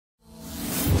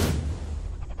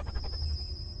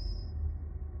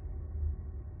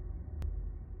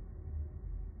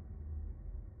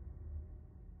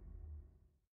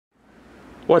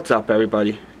What's up,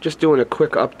 everybody? Just doing a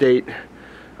quick update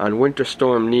on Winter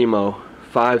Storm Nemo.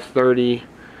 5:30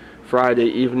 Friday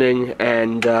evening,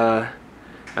 and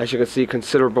as you can see,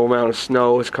 considerable amount of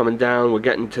snow is coming down. We're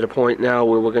getting to the point now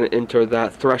where we're going to enter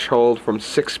that threshold from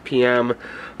 6 p.m.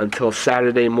 until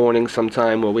Saturday morning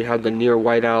sometime, where we have the near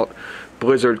whiteout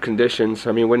blizzard conditions.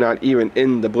 I mean, we're not even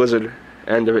in the blizzard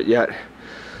end of it yet.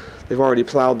 They've already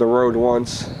plowed the road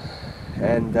once,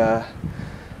 and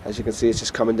as you can see, it's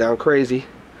just coming down crazy.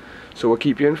 So we'll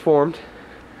keep you informed,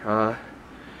 and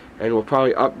we'll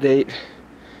probably update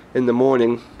in the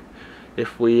morning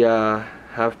if we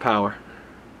have power.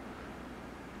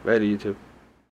 Ready, YouTube.